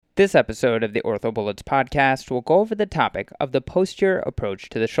This episode of the Ortho Bullets podcast will go over the topic of the posterior approach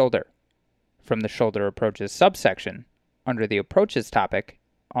to the shoulder from the shoulder approaches subsection under the approaches topic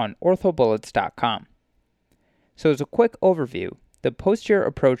on orthobullets.com. So as a quick overview, the posterior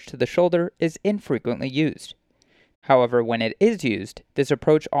approach to the shoulder is infrequently used. However, when it is used, this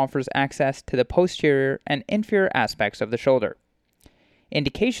approach offers access to the posterior and inferior aspects of the shoulder.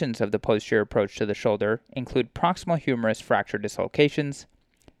 Indications of the posterior approach to the shoulder include proximal humerus fracture dislocations,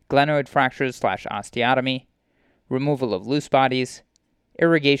 glenoid fractures/osteotomy, removal of loose bodies,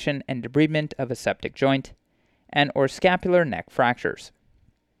 irrigation and debridement of a septic joint, and or scapular neck fractures.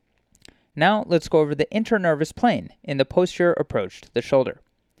 Now let's go over the internervous plane in the posterior approach to the shoulder.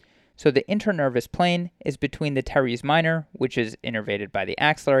 So the internervous plane is between the teres minor, which is innervated by the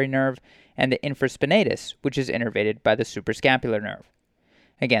axillary nerve, and the infraspinatus, which is innervated by the suprascapular nerve.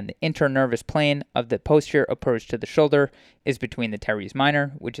 Again, the internervous plane of the posterior approach to the shoulder is between the teres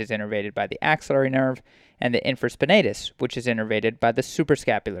minor, which is innervated by the axillary nerve, and the infraspinatus, which is innervated by the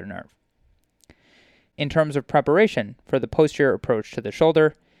suprascapular nerve. In terms of preparation for the posterior approach to the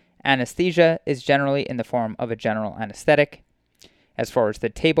shoulder, anesthesia is generally in the form of a general anesthetic. As far as the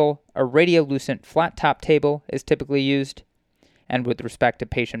table, a radiolucent flat-top table is typically used. And with respect to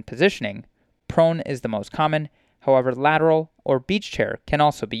patient positioning, prone is the most common. However, lateral or beach chair can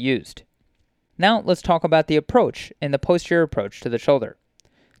also be used. Now let's talk about the approach in the posterior approach to the shoulder.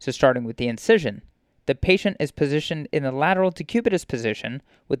 So starting with the incision, the patient is positioned in the lateral decubitus position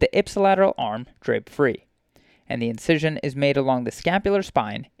with the ipsilateral arm draped free, and the incision is made along the scapular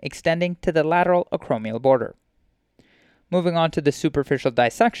spine extending to the lateral acromial border. Moving on to the superficial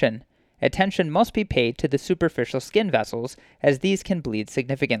dissection, attention must be paid to the superficial skin vessels as these can bleed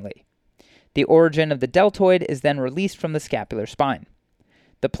significantly. The origin of the deltoid is then released from the scapular spine.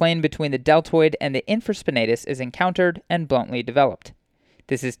 The plane between the deltoid and the infraspinatus is encountered and bluntly developed.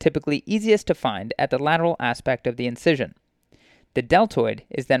 This is typically easiest to find at the lateral aspect of the incision. The deltoid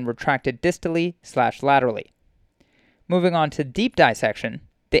is then retracted distally/laterally. Moving on to deep dissection,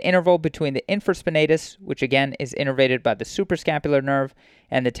 the interval between the infraspinatus, which again is innervated by the suprascapular nerve,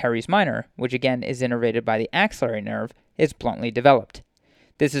 and the teres minor, which again is innervated by the axillary nerve, is bluntly developed.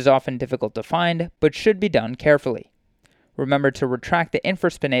 This is often difficult to find, but should be done carefully. Remember to retract the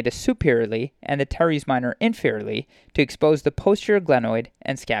infraspinatus superiorly and the teres minor inferiorly to expose the posterior glenoid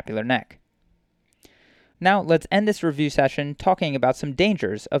and scapular neck. Now let's end this review session talking about some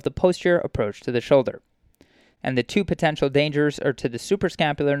dangers of the posterior approach to the shoulder. And the two potential dangers are to the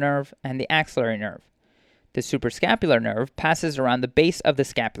suprascapular nerve and the axillary nerve. The suprascapular nerve passes around the base of the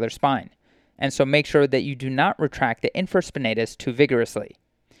scapular spine, and so make sure that you do not retract the infraspinatus too vigorously.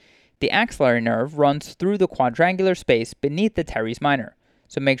 The axillary nerve runs through the quadrangular space beneath the teres minor,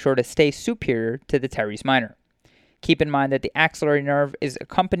 so make sure to stay superior to the teres minor. Keep in mind that the axillary nerve is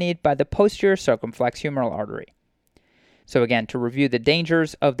accompanied by the posterior circumflex humeral artery. So again, to review the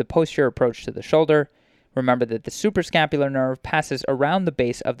dangers of the posterior approach to the shoulder, remember that the suprascapular nerve passes around the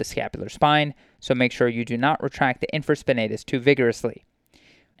base of the scapular spine, so make sure you do not retract the infraspinatus too vigorously.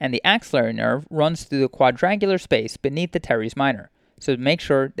 And the axillary nerve runs through the quadrangular space beneath the teres minor, so make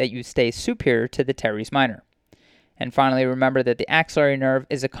sure that you stay superior to the teres minor. And finally, remember that the axillary nerve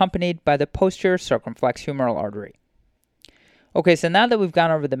is accompanied by the posterior circumflex humeral artery. Okay, so now that we've gone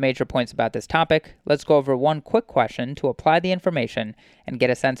over the major points about this topic, let's go over one quick question to apply the information and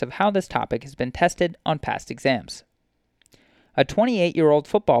get a sense of how this topic has been tested on past exams. A 28-year-old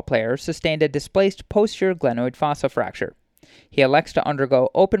football player sustained a displaced posterior glenoid fossa fracture. He elects to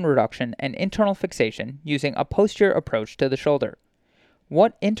undergo open reduction and internal fixation using a posterior approach to the shoulder.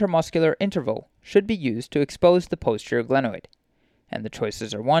 What intermuscular interval should be used to expose the posterior glenoid? And the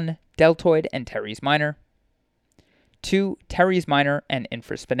choices are 1. Deltoid and teres minor, 2. Teres minor and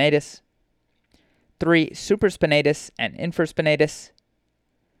infraspinatus, 3. Supraspinatus and infraspinatus,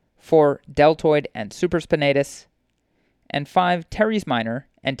 4. Deltoid and supraspinatus, and 5. Teres minor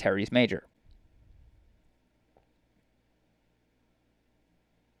and teres major.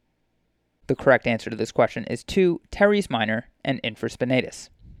 The correct answer to this question is 2. Teres minor and infraspinatus.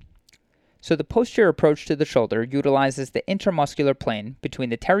 So the posterior approach to the shoulder utilizes the intermuscular plane between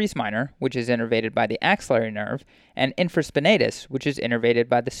the teres minor, which is innervated by the axillary nerve, and infraspinatus, which is innervated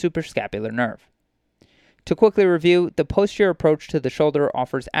by the suprascapular nerve. To quickly review, the posterior approach to the shoulder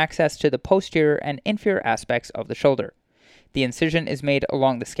offers access to the posterior and inferior aspects of the shoulder. The incision is made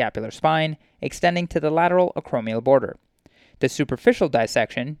along the scapular spine, extending to the lateral acromial border. The superficial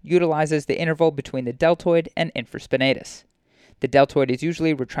dissection utilizes the interval between the deltoid and infraspinatus. The deltoid is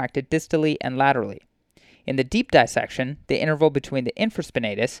usually retracted distally and laterally. In the deep dissection, the interval between the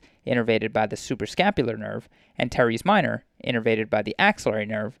infraspinatus, innervated by the suprascapular nerve, and teres minor, innervated by the axillary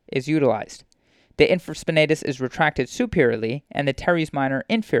nerve, is utilized. The infraspinatus is retracted superiorly and the teres minor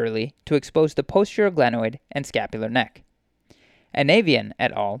inferiorly to expose the posterior glenoid and scapular neck. Anavian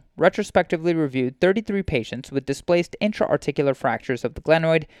et al. Retrospectively reviewed 33 patients with displaced intra-articular fractures of the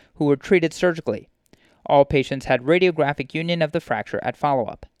glenoid who were treated surgically. All patients had radiographic union of the fracture at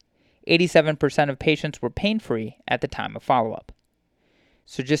follow-up. 87% of patients were pain-free at the time of follow-up.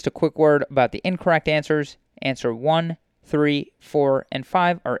 So just a quick word about the incorrect answers. Answer 1, 3, 4, and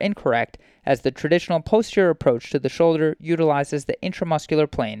 5 are incorrect, as the traditional posterior approach to the shoulder utilizes the intramuscular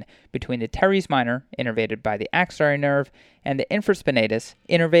plane between the teres minor, innervated by the axillary nerve, and the infraspinatus,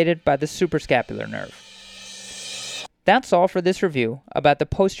 innervated by the suprascapular nerve. That's all for this review about the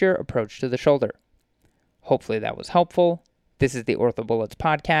posterior approach to the shoulder. Hopefully that was helpful. This is the OrthoBullets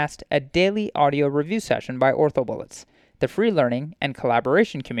podcast, a daily audio review session by OrthoBullets, the free learning and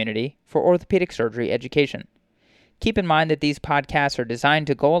collaboration community for orthopedic surgery education. Keep in mind that these podcasts are designed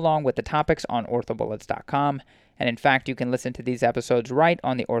to go along with the topics on orthobullets.com, and in fact, you can listen to these episodes right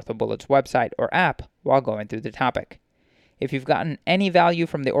on the OrthoBullets website or app while going through the topic. If you've gotten any value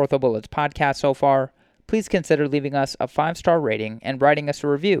from the OrthoBullets podcast so far, please consider leaving us a 5-star rating and writing us a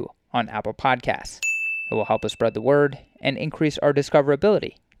review on Apple Podcasts. It will help us spread the word and increase our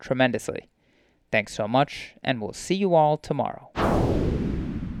discoverability tremendously. Thanks so much, and we'll see you all tomorrow.